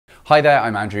Hi there,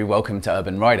 I'm Andrew. Welcome to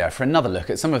Urban Rider for another look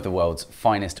at some of the world's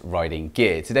finest riding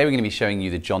gear. Today we're going to be showing you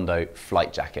the John Doe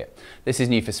Flight jacket. This is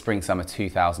new for spring/summer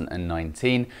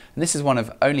 2019, and this is one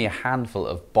of only a handful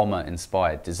of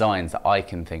bomber-inspired designs that I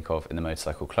can think of in the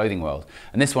motorcycle clothing world.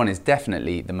 And this one is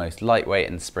definitely the most lightweight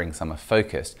and spring/summer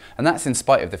focused. And that's in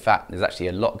spite of the fact there's actually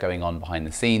a lot going on behind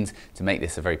the scenes to make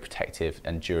this a very protective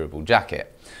and durable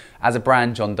jacket. As a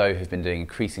brand, John Doe have been doing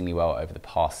increasingly well over the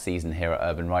past season here at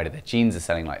Urban Rider. Their jeans are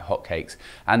selling like hotcakes,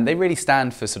 and they really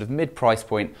stand for sort of mid-price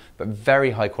point, but very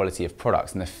high quality of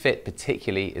products. And the fit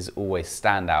particularly is always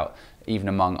standout, even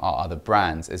among our other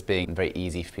brands, as being very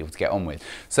easy for people to get on with.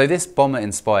 So this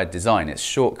bomber-inspired design, it's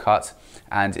shortcut,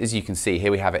 and as you can see,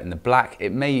 here we have it in the black.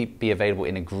 It may be available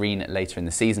in a green later in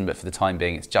the season, but for the time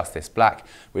being, it's just this black,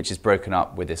 which is broken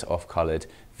up with this off-colored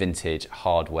vintage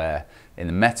hardware in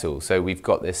the metal. So we've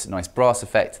got this nice brass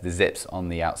effect, the zips on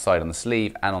the outside on the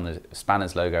sleeve and on the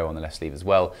Spanners logo on the left sleeve as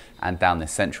well, and down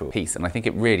this central piece. And I think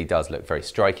it really does look very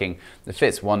striking. The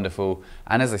fit's wonderful,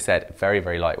 and as I said, very,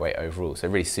 very lightweight overall. So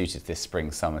really suited this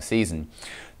spring-summer season.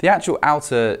 The actual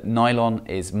outer nylon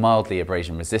is mildly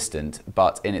abrasion resistant,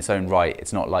 but in its own right,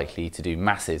 it's not likely to do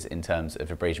masses in terms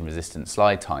of abrasion resistant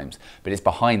slide times, but it's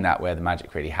behind that where the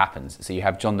magic really happens. So you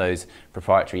have John Doe's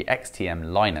proprietary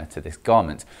XTM liner to this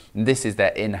garment, and this is their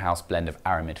in-house blend of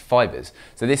aramid fibers.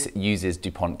 So this uses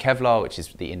DuPont Kevlar, which is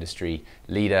the industry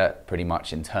leader pretty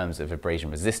much in terms of abrasion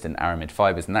resistant aramid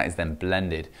fibers, and that is then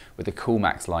blended with the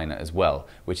Coolmax liner as well,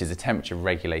 which is a temperature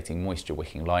regulating moisture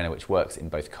wicking liner which works in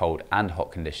both cold and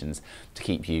hot conditions to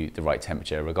keep you the right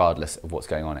temperature regardless of what's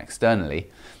going on externally.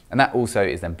 And that also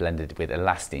is then blended with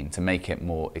elastane to make it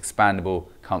more expandable,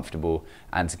 comfortable,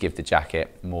 and to give the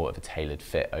jacket more of a tailored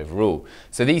fit overall.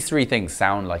 So these three things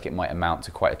sound like it might amount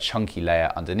to quite a chunky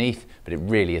layer underneath, but it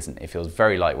really isn't. It feels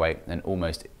very lightweight and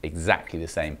almost exactly the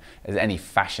same as any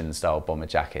fashion style bomber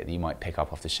jacket that you might pick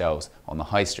up off the shelves on the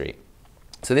high street.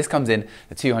 So this comes in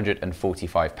at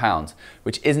 £245,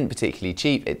 which isn't particularly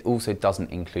cheap. It also doesn't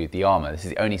include the armour. This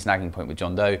is the only snagging point with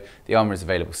John Doe. The armour is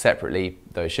available separately,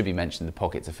 though it should be mentioned the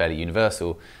pockets are fairly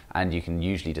universal, and you can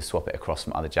usually just swap it across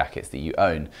from other jackets that you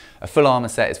own. A full armour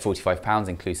set is £45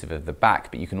 inclusive of the back,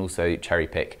 but you can also cherry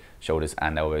pick shoulders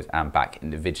and elbows and back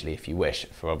individually if you wish,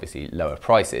 for obviously lower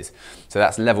prices. So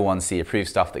that's level 1C approved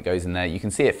stuff that goes in there. You can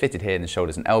see it fitted here in the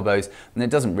shoulders and elbows, and it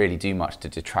doesn't really do much to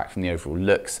detract from the overall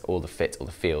looks or the fit or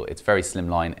the feel. It's very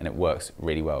slimline and it works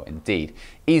really well indeed.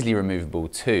 Easily removable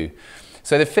too.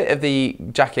 So the fit of the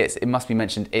jackets, it must be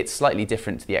mentioned, it's slightly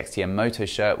different to the XTM Moto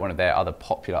shirt, one of their other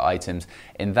popular items,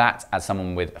 in that as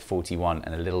someone with a 41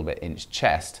 and a little bit inch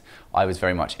chest, I was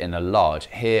very much in a large.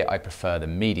 Here I prefer the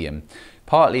medium.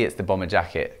 Partly it's the bomber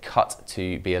jacket cut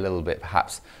to be a little bit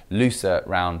perhaps looser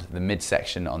around the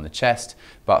midsection on the chest,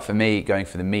 but for me going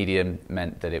for the medium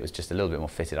meant that it was just a little bit more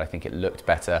fitted. I think it looked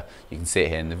better. You can see it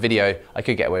here in the video. I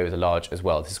could get away with a large as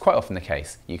well. This is quite often the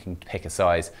case. You can pick a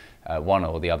size, one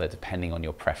or the other, depending on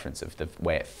your preference of the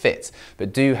way it fits.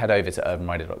 But do head over to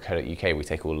urbanrider.co.uk. We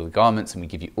take all of the garments and we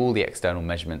give you all the external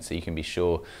measurements so you can be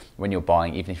sure when you're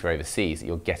buying, even if you're overseas, that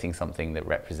you're getting something that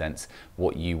represents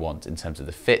what you want in terms of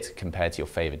the fit compared to your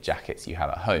favoured jackets you have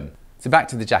at home. So back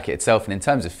to the jacket itself, and in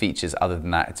terms of features, other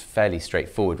than that, it's fairly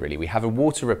straightforward really. We have a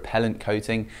water repellent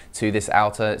coating to this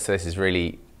outer, so this is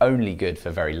really only good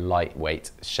for very lightweight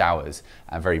showers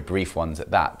and very brief ones at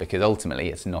that, because ultimately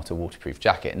it's not a waterproof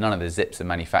jacket. None of the zips are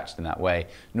manufactured in that way,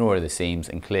 nor are the seams,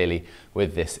 and clearly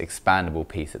with this expandable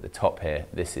piece at the top here,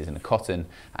 this isn't a cotton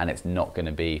and it's not going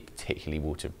to be particularly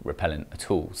water repellent at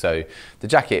all. So the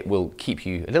jacket will keep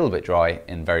you a little bit dry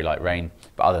in very light rain,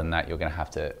 but other than that you're going to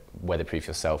have to weatherproof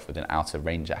yourself with an outer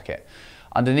rain jacket.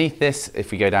 Underneath this,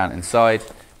 if we go down inside,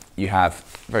 you have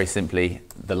very simply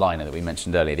the liner that we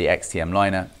mentioned earlier, the XTM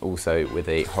liner, also with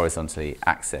a horizontally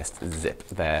accessed zip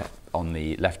there on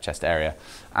the left chest area,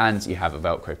 and you have a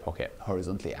Velcro pocket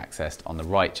horizontally accessed on the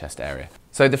right chest area.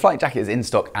 So the Flight jacket is in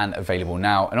stock and available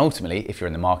now, and ultimately if you're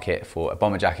in the market for a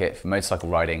bomber jacket for motorcycle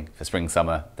riding for spring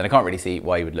summer, then I can't really see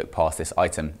why you would look past this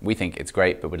item. We think it's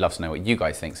great, but we'd love to know what you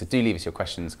guys think, so do leave us your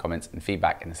questions, comments and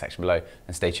feedback in the section below,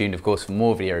 and stay tuned of course for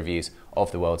more video reviews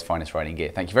of the world's finest riding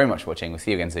gear. Thank you very much for watching. We'll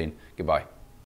see you again soon. Goodbye.